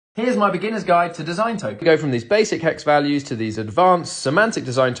Here's my beginner's guide to design tokens. We go from these basic hex values to these advanced semantic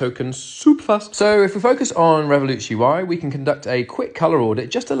design tokens super fast. So if we focus on Revolut UI, we can conduct a quick color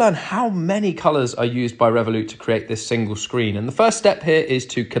audit just to learn how many colors are used by Revolut to create this single screen. And the first step here is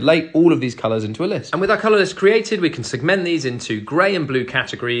to collate all of these colors into a list. And with our color list created, we can segment these into gray and blue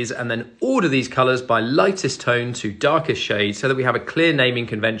categories and then order these colors by lightest tone to darkest shade so that we have a clear naming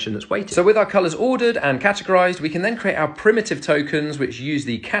convention that's weighted. So with our colors ordered and categorized, we can then create our primitive tokens, which use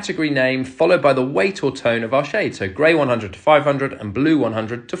the category name followed by the weight or tone of our shade. So grey 100 to 500 and blue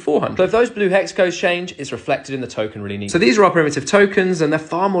 100 to 400. So if those blue hex codes change, it's reflected in the token really neatly. So these are our primitive tokens and they're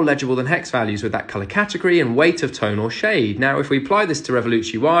far more legible than hex values with that color category and weight of tone or shade. Now, if we apply this to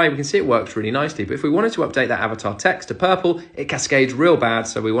Revolut UI, we can see it works really nicely. But if we wanted to update that avatar text to purple, it cascades real bad.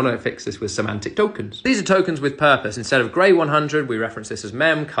 So we want to fix this with semantic tokens. These are tokens with purpose. Instead of grey 100, we reference this as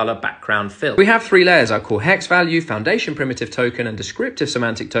mem, color, background, fill. We have three layers, our core hex value, foundation primitive token, and descriptive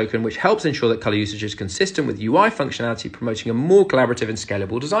semantic token, which helps ensure that color usage is consistent with UI functionality, promoting a more collaborative and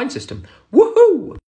scalable design system. Woo!